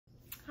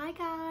Hi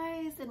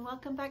guys, and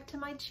welcome back to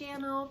my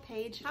channel.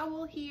 Paige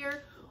Howell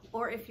here,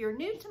 or if you're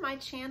new to my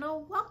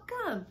channel,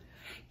 welcome.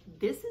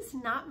 This is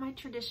not my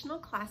traditional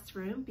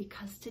classroom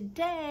because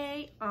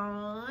today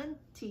on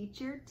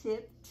Teacher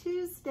Tip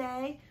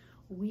Tuesday,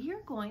 we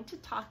are going to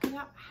talk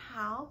about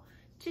how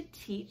to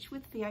teach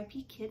with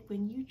VIPKID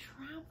when you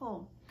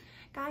travel.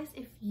 Guys,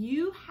 if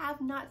you have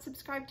not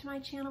subscribed to my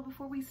channel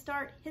before we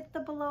start, hit the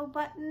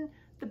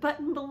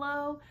button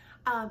below.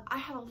 I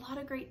have a lot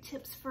of great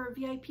tips for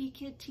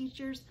VIPKID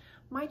teachers.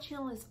 My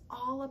channel is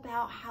all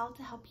about how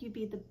to help you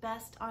be the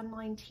best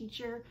online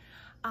teacher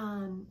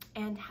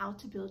and how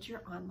to build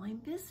your online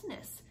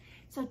business.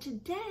 So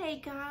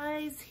today,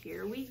 guys,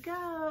 here we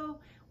go.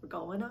 We're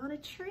going on a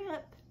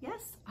trip.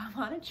 Yes, I'm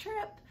on a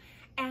trip.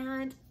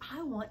 And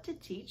I want to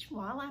teach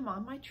while I'm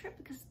on my trip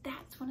because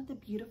that's one of the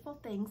beautiful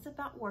things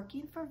about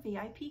working for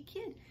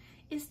VIPKID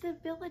is the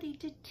ability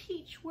to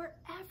teach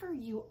wherever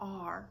you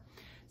are.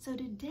 So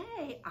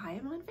today I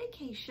am on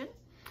vacation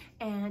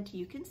and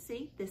you can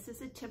see this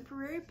is a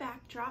temporary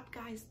backdrop.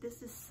 Guys,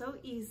 this is so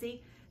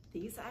easy.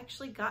 These I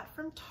actually got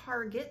from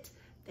Target.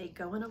 They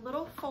go in a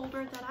little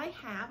folder that I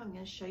have. I'm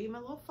going to show you my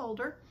little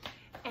folder.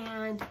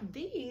 And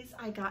these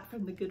I got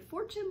from the Good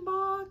Fortune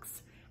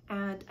box.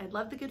 And I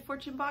love the Good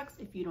Fortune box.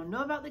 If you don't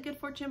know about the Good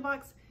Fortune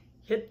box,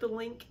 hit the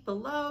link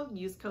below,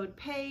 use code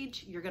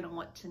PAIGE. You're gonna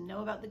want to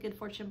know about the Good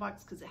Fortune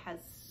box because it has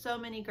so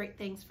many great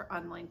things for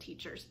online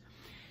teachers.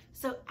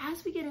 So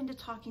as we get into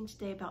talking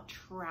today about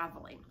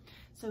traveling,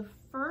 so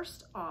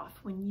first off,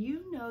 when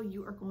you know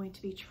you are going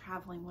to be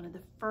traveling, one of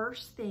the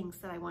first things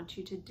that I want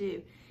you to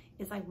do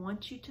is I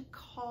want you to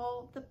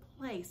call the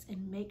place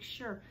and make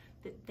sure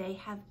that they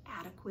have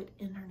adequate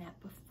internet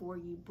before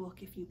you book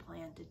if you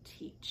plan to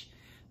teach.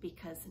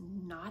 Because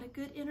not a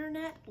good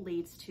internet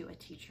leads to a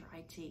teacher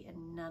IT,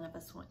 and none of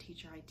us want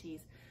teacher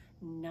ITs.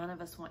 None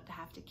of us want to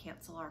have to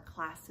cancel our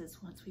classes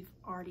once we've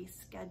already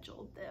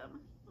scheduled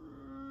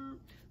them.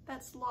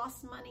 That's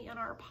lost money in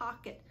our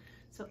pocket.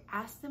 So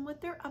ask them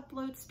what their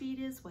upload speed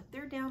is, what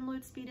their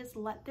download speed is.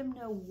 Let them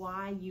know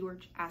why you are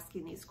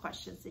asking these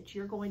questions, that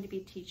you're going to be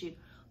teaching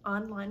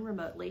online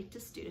remotely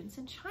to students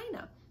in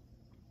China.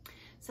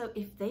 So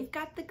if they've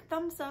got the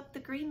thumbs up, the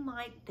green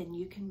light, then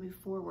you can move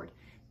forward.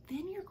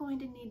 Then you're going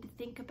to need to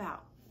think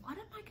about, what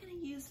am I going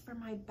to use for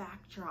my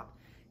backdrop?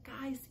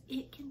 Guys,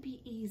 it can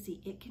be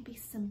easy. It can be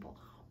simple.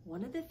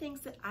 One of the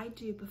things that I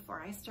do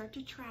before I start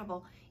to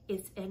travel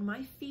is in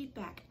my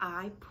feedback,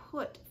 I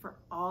put for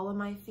all of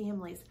my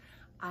families,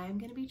 I am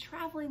going to be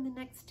traveling the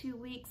next 2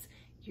 weeks.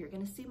 You're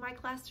going to see my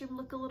classroom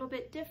look a little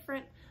bit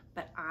different,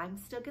 but I'm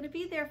still going to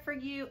be there for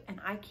you and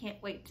I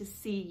can't wait to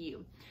see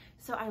you.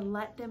 So I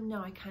let them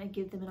know, I kind of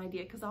give them an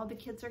idea because all the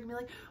kids are going to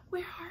be like,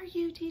 where are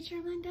you, Teacher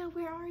Linda?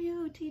 Where are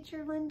you,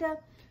 Teacher Linda?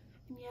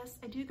 And yes,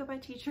 I do go by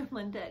Teacher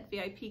Linda at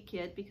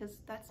VIPKID because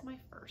that's my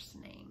first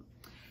name.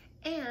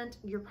 And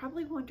you're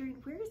probably wondering,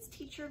 where is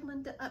Teacher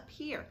Linda up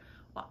here?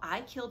 Well,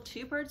 I killed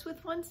two birds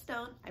with one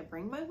stone. I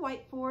bring my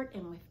whiteboard,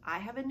 and if I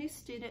have a new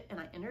student and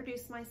I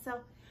introduce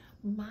myself,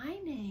 my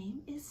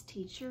name is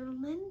Teacher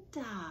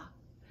Linda.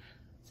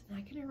 So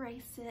I can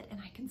erase it and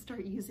I can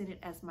start using it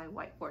as my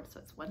whiteboard. So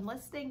it's one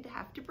less thing to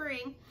have to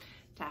bring,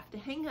 to have to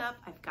hang up.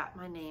 I've got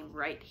my name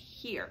right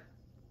here.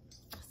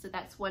 So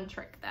that's one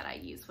trick that I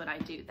use when I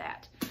do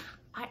that.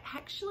 I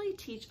actually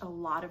teach a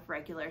lot of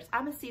regulars.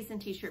 I'm a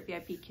seasoned teacher at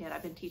VIPKID.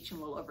 I've been teaching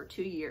well over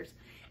 2 years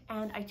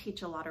and I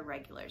teach a lot of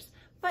regulars.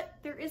 But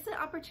there is an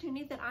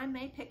opportunity that I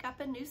may pick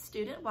up a new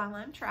student while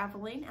I'm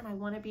traveling and I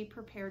want to be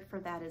prepared for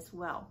that as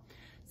well.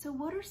 So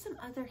what are some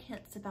other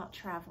hints about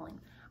traveling?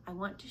 I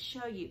want to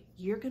show you,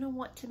 you're going to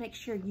want to make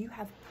sure you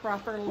have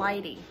proper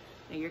lighting.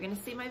 Now you're going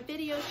to see my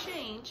video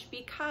change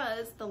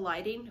because the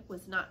lighting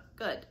was not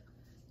good.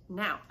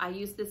 Now I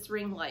use this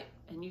ring light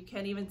and you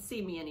can't even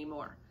see me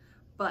anymore,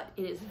 but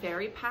it is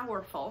very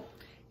powerful.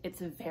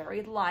 It's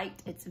very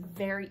light. It's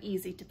very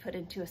easy to put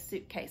into a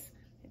suitcase.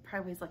 It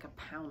probably weighs like a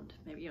pound,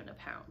 maybe even a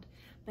pound.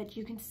 But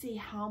you can see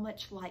how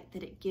much light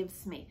that it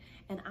gives me.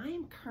 And I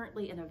am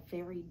currently in a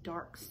very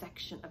dark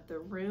section of the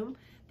room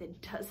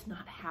that does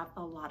not have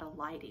a lot of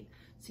lighting.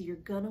 So you're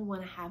gonna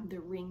wanna have the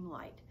ring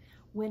light.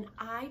 When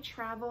I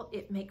travel,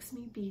 it makes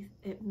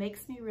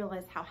me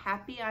realize how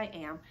happy I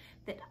am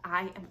that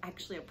I am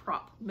actually a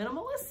prop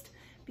minimalist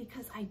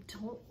because I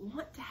don't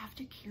want to have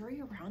to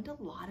carry around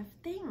a lot of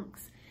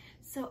things.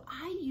 So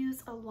I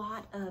use a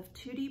lot of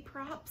 2D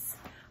props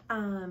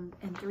and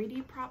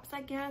 3D props,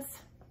 I guess.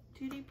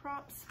 2D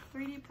props,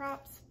 3D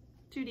props,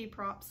 2D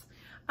props.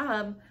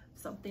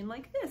 Something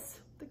like this,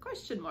 the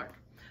question mark.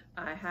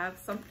 I have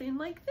something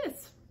like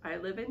this. I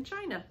live in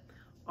China.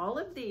 All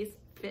of these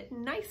fit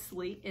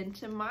nicely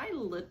into my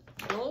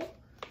little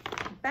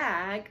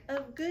bag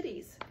of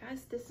goodies.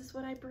 Guys, this is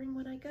what I bring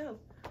when I go.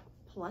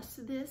 Plus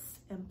this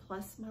and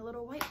plus my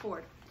little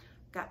whiteboard.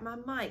 Got my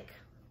mic,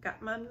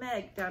 got my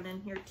Meg down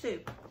in here too.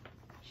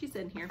 She's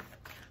in here.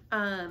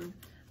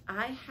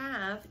 I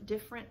have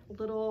different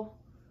little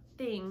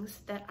things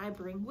that I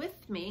bring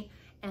with me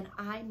and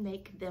I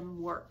make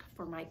them work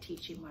for my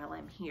teaching while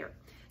I'm here.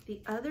 The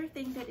other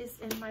thing that is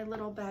in my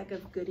little bag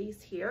of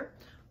goodies here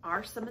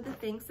are some of the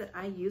things that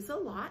I use a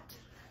lot.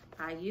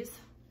 Do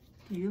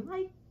you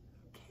like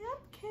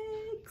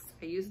cupcakes?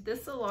 I use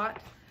this a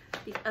lot.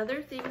 The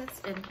other thing that's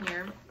in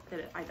here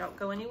that I don't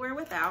go anywhere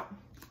without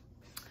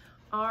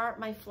are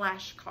my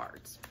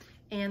flashcards.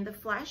 And the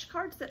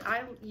flashcards that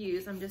I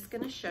use, I'm just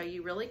going to show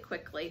you really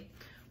quickly,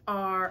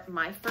 are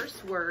my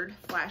first word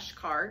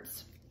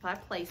flashcards by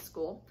Play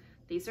School.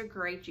 These are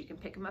great. You can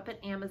pick them up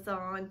at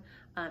Amazon.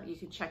 You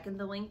can check in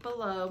the link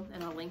below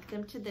and I'll link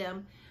them to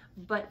them.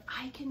 But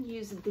I can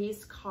use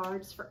these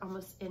cards for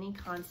almost any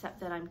concept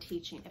that I'm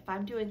teaching. If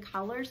I'm doing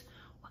colors,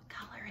 what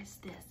color is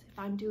this? If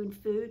I'm doing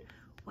food,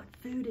 what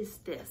food is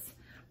this?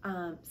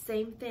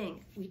 Same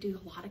thing. We do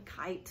a lot of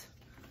kite.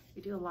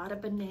 We do a lot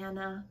of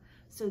banana.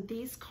 So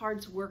these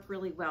cards work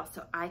really well,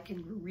 so I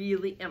can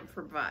really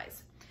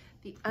improvise.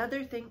 The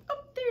other thing,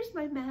 oh, there's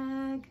my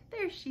Mag.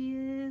 There she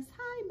is.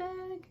 Hi,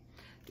 Mag.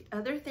 The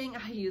other thing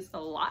I use a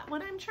lot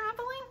when I'm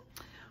traveling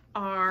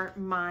are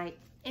my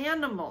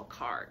animal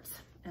cards.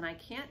 And I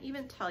can't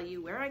even tell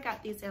you where I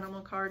got these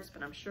animal cards,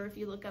 but I'm sure if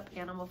you look up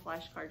animal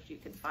flashcards, you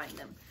can find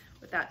them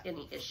without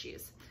any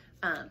issues.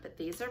 But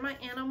these are my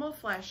animal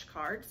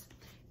flashcards.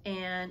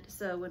 And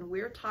so when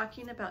we're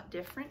talking about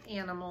different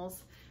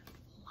animals,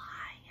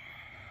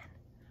 lion,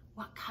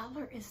 what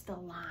color is the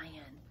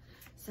lion?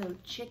 So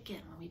chicken,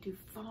 when we do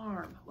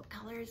farm, what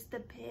color is the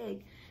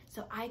pig?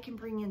 So I can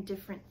bring in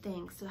different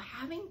things. So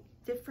having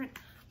different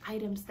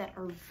items that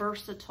are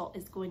versatile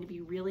is going to be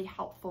really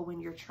helpful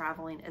when you're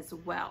traveling as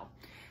well.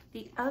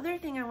 The other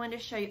thing I wanted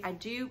to show you, I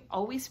do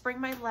always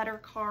bring my letter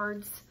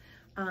cards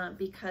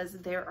because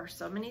there are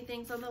so many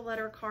things on the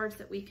letter cards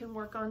that we can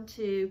work on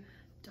too.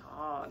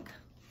 Dog,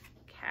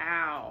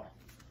 cow,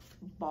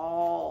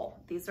 ball.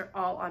 These are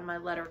all on my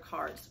letter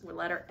cards. With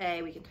letter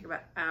A, we can talk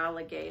about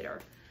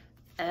alligator,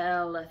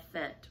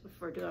 elephant. If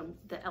we're doing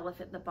the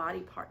elephant, the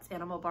body parts,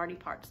 animal body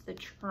parts, the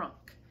trunk.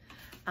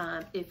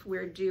 If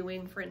we're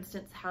doing, for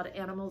instance, how do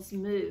animals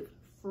move?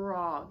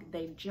 Frog,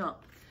 they jump.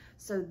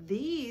 So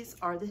these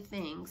are the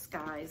things,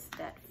 guys,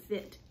 that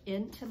fit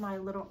into my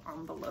little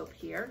envelope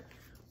here,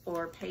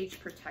 or page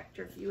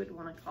protector, if you would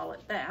want to call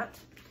it that.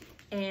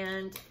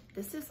 And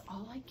this is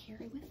all I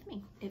carry with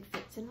me. It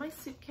fits in my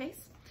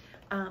suitcase.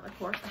 Of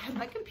course, I have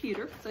my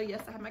computer. So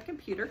yes, I have my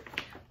computer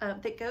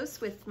that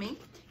goes with me.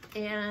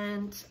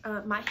 And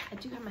I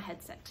do have my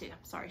headset too.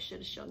 I'm sorry, I should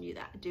have shown you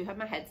that. I do have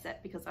my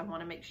headset because I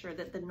want to make sure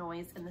that the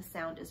noise and the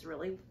sound is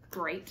really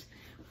great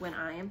when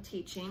I am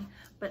teaching.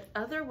 But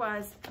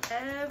otherwise,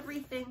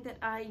 everything that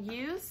I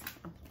use,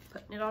 I'm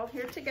putting it all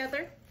here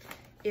together,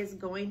 is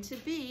going to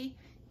be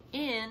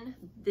in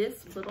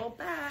this little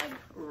bag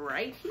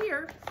right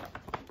here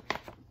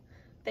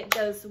that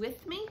goes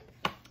with me.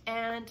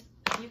 And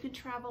you can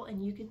travel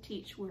and you can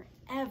teach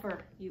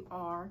wherever you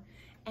are.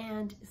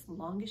 And as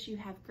long as you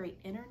have great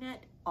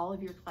internet, all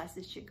of your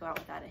classes should go out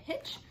without a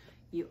hitch.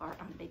 You are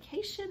on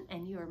vacation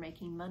and you are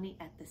making money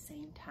at the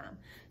same time.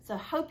 So I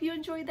hope you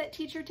enjoyed that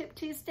Teacher Tip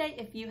Tuesday.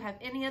 If you have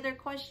any other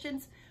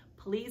questions,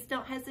 please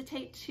don't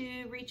hesitate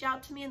to reach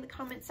out to me in the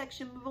comment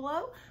section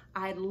below.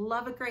 I'd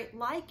love a great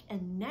like.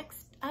 And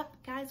next up,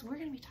 guys, we're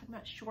gonna be talking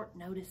about short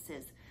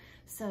notices.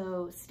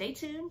 So stay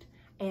tuned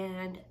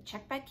and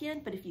check back in.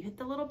 But if you hit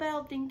the little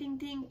bell, ding, ding,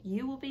 ding,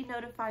 you will be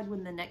notified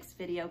when the next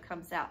video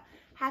comes out.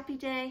 Happy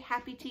day,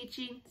 happy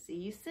teaching. See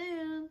you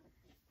soon.